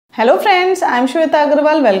Hello friends, I am Shweta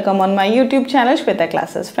Agarwal. Welcome on my YouTube channel Shweta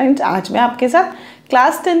classes. Friends, आज मैं आपके साथ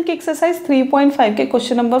क्लास 10 की एक्सरसाइज 3.5 के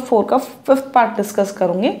क्वेश्चन नंबर 4 का 5th पार्ट डिस्कस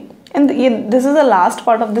करूंगी। एंड ये this is the last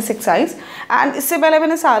part of this exercise. And इससे पहले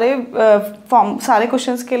मैंने सारे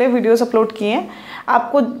क्वेश्चंस के लिए वीडियोस अपलोड किए हैं।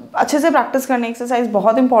 आपको अच्छे से प्रैक्टिस करनी एक्सरसाइज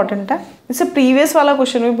बहुत इंपॉर्टेंट है। इससे प्रीवियस वाला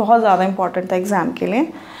क्वेश्चन भी बहुत ज़्यादा इंपॉर्टेंट था एग्जाम के लिए।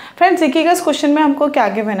 फ्रेंड्स, देखिएगा इस क्वेश्चन में हमको क्या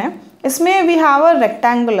गिवन है। इसमें we have a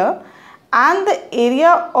rectangular and the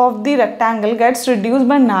area of the rectangle gets reduced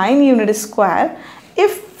by 9 units square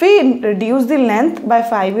if we reduce the length by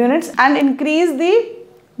 5 units and increase the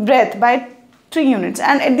breadth by 3 units,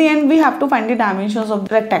 and at the end we have to find the dimensions of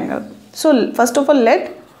the rectangle. So first of all, let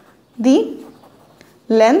the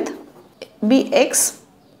length be x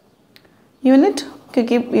unit,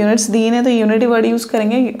 क्योंकि units दिए हैं तो unit word use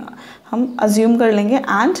करेंगे, हम assume कर लेंगे,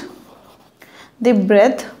 and the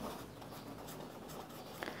breadth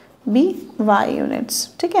B Y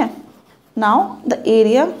units. ठीक है। Now the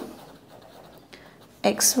area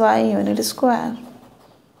x Y unit square.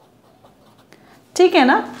 ठीक है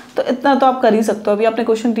ना। तो इतना तो आप कर ही सकते हो। अभी आपने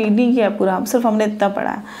क्वेश्चन रीड नहीं किया पूरा, सिर्फ हमने इतना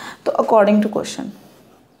पढ़ा है। तो according to question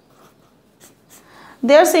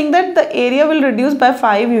they are saying that the area will reduce by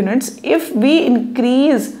 5 units if we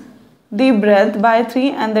increase the breath bye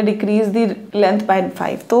 3 and the decrease the length bye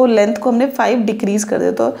 5। तो लेंथ को हमने 5 डिक्रीज कर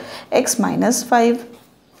दिया, तो एक्स माइनस 5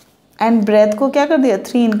 एंड ब्रेथ को क्या कर दिया,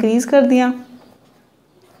 3 इंक्रीज कर दिया।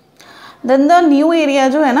 देन द न्यू एरिया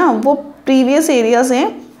जो है ना वो प्रीवियस एरिया से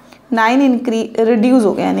 9 रिड्यूस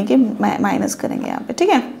हो गया, यानी कि माइनस करेंगे यहाँ पे। ठीक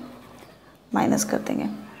है, माइनस कर देंगे।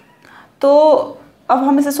 तो अब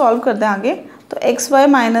हम इसे सॉल्व करते हैं आगे। तो x Y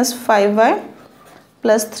minus 5y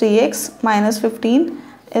plus 3x minus 15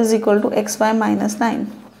 is equal to x Y minus 9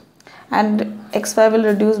 and x Y will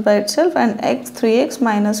reduce by it self and x 3x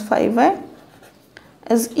minus 5y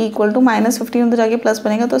is equal to minus 15 उधर जाके plus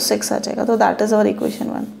बनेगा तो 6 आ जाएगा। तो that is our equation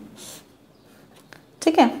 1।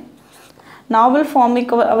 ठीक है। Now will form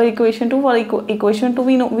our equation 2। For equation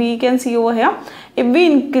 2 we can see over here if we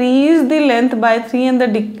increase the length bye 3 and the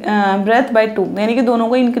breath bye 2, यानी कि दोनों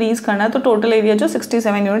को इंक्रीज करना है तो टोटल एरिया जो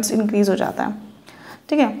 67 यूनिट्स इंक्रीज हो जाता है।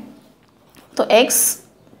 ठीक है। तो x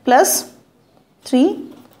plus 3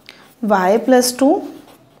 y plus 2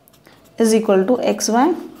 is equal to x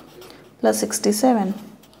Y plus 67।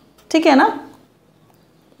 ठीक है ना।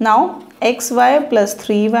 Now x Y plus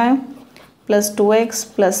 3y plus 2x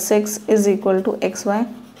plus 6 is equal to x Y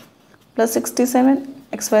plus 67।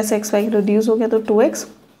 X Y से एक्स वाई रिड्यूस हो गया तो 2x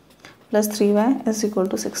plus 3y is equal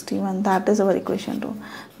to 61। That is our equation 2।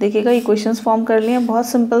 देखिएगा equations form कर लिए, बहुत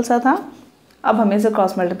simple सा था। अब हमें इसे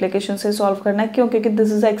क्रॉस मल्टीप्लिकेशन से सॉल्व करना है। क्यों? क्योंकि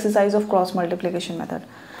this is the exercise of cross multiplication method.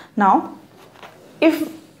 Now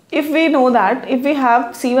if we know that if we have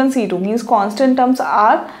c1 c2 means constant terms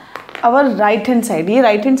are our right hand side, ये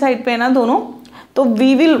right hand side पे है ना दोनों, तो we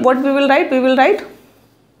will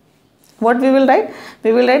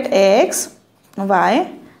write x y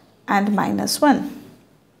and minus 1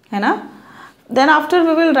 है ना। then after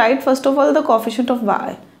we will write first of all the coefficient of y,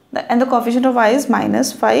 and the coefficient of y is minus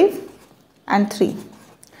 5 and 3,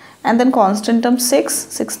 and then constant term 6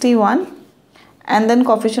 61, and then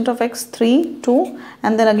coefficient of x 3 2,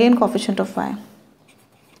 and then again coefficient of y.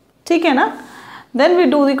 ठीक है ना। then we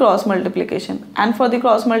do the cross multiplication, and for the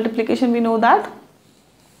cross multiplication we know that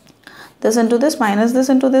this into this minus this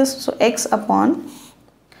into this, so x upon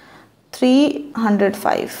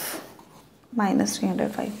 305 minus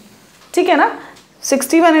 305। ठीक है ना।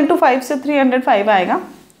 61 into 5 से 305 आएगा,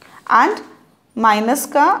 and minus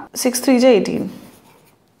का 6 3 जा 18।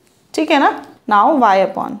 ठीक है ना। नाउ y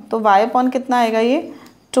अपॉन, तो y अपॉन कितना आएगा, ये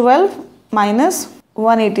 12 minus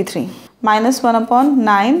 183 minus 1 upon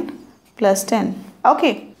 9 plus 10।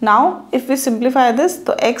 Okay. Now if we simplify this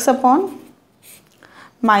तो x अपॉन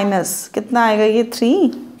माइनस कितना आएगा, ये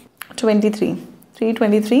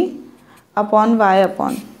 323 upon y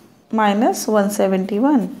upon minus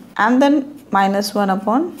 171 and then minus 1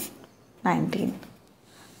 upon 19।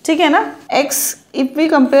 ठीक है ना। x if we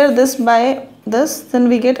compare this by this then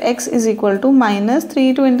we get x is equal to minus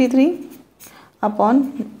 323 upon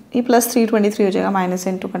ये plus 323 हो जाएगा, माइनस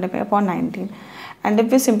इंटू करने पे upon 19, and if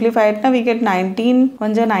we simplify it ना we get 19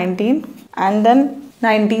 1 जा 19 एंड देन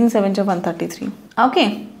 19 7 जा 133। Okay.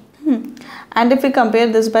 And if we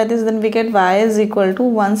compare this by this then we get y is equal to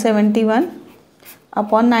 171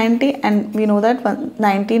 upon 90, and we know that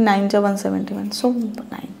 19 9 जा 171, so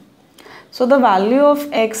 9. So the value of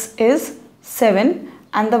x is 7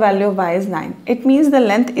 and the value of y is 9. It means the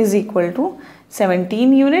length is equal to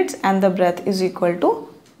 17 units and the breadth is equal to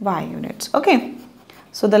y units. Okay.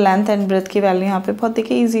 So the length and breadth की value यहाँ पे बहुत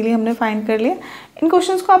देखिए easily हमने find कर लिया। इन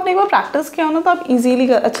questions को आपने एक बार प्रैक्टिस किया हो ना तो आप इजीली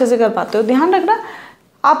अच्छे से कर पाते हो। ध्यान रखना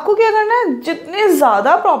आपको क्या करना है, जितने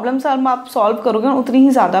ज़्यादा प्रॉब्लम्स आप सॉल्व करोगे उतनी ही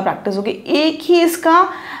ज़्यादा प्रैक्टिस होगी। एक ही इसका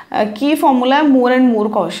की फॉर्मूला है, मोर एंड मोर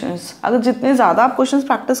क्वेश्चंस। अगर जितने ज़्यादा आप क्वेश्चंस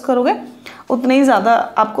प्रैक्टिस करोगे उतने ही ज़्यादा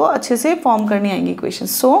आपको अच्छे से फॉर्म करनी आएंगी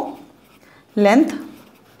equations. So length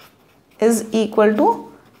is equal to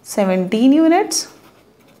 17 units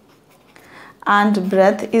and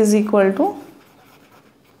breadth is equal to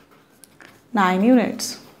 9 units.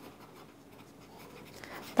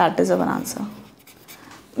 That is our answer.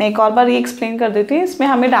 मैं एक और बार ये एक्सप्लेन कर देती हूँ। इसमें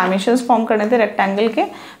हमें डायमेंशंस फॉर्म करने थे रेक्टेंगल के,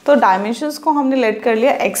 तो डायमेंशंस को हमने लेट कर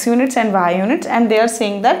लिया x units and y units and they are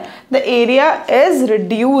saying that the area is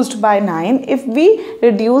reduced by 9 if we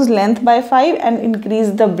reduce length bye 5 and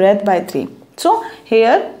increase the breath bye 3. So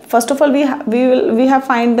here first of all we have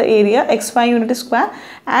find the area xy unit square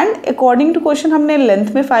and according to question हमने length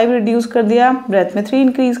में 5 reduce कर दिया, breath में 3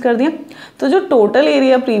 increase कर दिया, तो जो total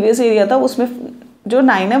area previous area था उसमें जो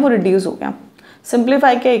 9 है वो रिड्यूस हो गया।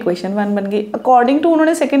 सिंप्लीफाई किया, इक्वेशन 1 बन गई। अकॉर्डिंग टू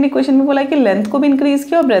उन्होंने सेकंड इक्वेशन में बोला कि लेंथ को भी इंक्रीज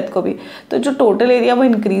किया और ब्रेथ को भी, तो जो टोटल एरिया वो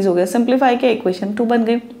इंक्रीज हो गया। सिंप्लीफाई किया, इक्वेशन 2 बन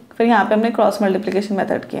गई। फिर यहाँ पे हमने क्रॉस मल्टीप्लिकेशन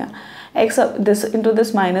मेथड किया, x this into this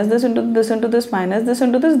minus this into this into this minus this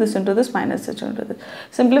into this into this minus this into this,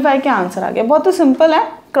 simplify के आंसर आ गया। बहुत ही सिंपल है,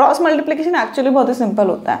 क्रॉस मल्टीप्लिकेशन एक्चुअली बहुत ही सिंपल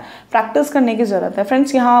होता है, प्रैक्टिस करने की ज़रूरत है।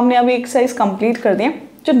 फ्रेंड्स यहाँ हमने अभी एक्सरसाइज कंप्लीट कर दिए।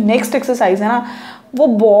 जो नेक्स्ट एक्सरसाइज है ना वो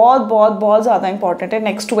बहुत बहुत बहुत ज़्यादा इंपॉर्टेंट है।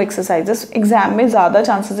 नेक्स्ट 2 एक्सरसाइजेस एग्जाम में ज़्यादा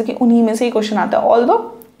चांसेस है कि उन्हीं में से ही क्वेश्चन आता है।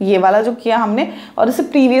 ऑल्दो ये वाला जो किया हमने और इससे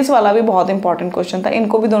प्रीवियस वाला भी बहुत इंपॉर्टेंट क्वेश्चन था,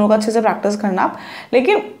 इनको भी दोनों को अच्छे से प्रैक्टिस करना आप।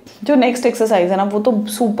 लेकिन जो नेक्स्ट एक्सरसाइज है ना वो तो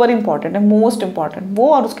सुपर इंपॉर्टेंट है, मोस्ट इंपॉर्टेंट, वो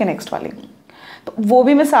और उसके नेक्स्ट वाली, तो वो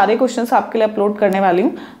भी मैं सारे क्वेश्चंस आपके लिए अपलोड करने वाली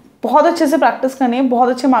हूँ। बहुत अच्छे से प्रैक्टिस करनी है, बहुत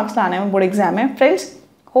अच्छे मार्क्स लाने हैं बोर्ड एग्जाम में। फ्रेंड्स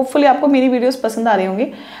होपफुली आपको मेरी वीडियोस पसंद आ रही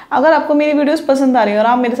होंगी। अगर आपको मेरी वीडियोस पसंद आ रही है और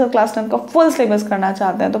आप मेरे साथ क्लास 10 का फुल सिलेबस करना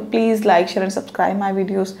चाहते हैं तो please like share and subscribe my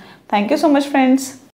videos. Thank you so much friends.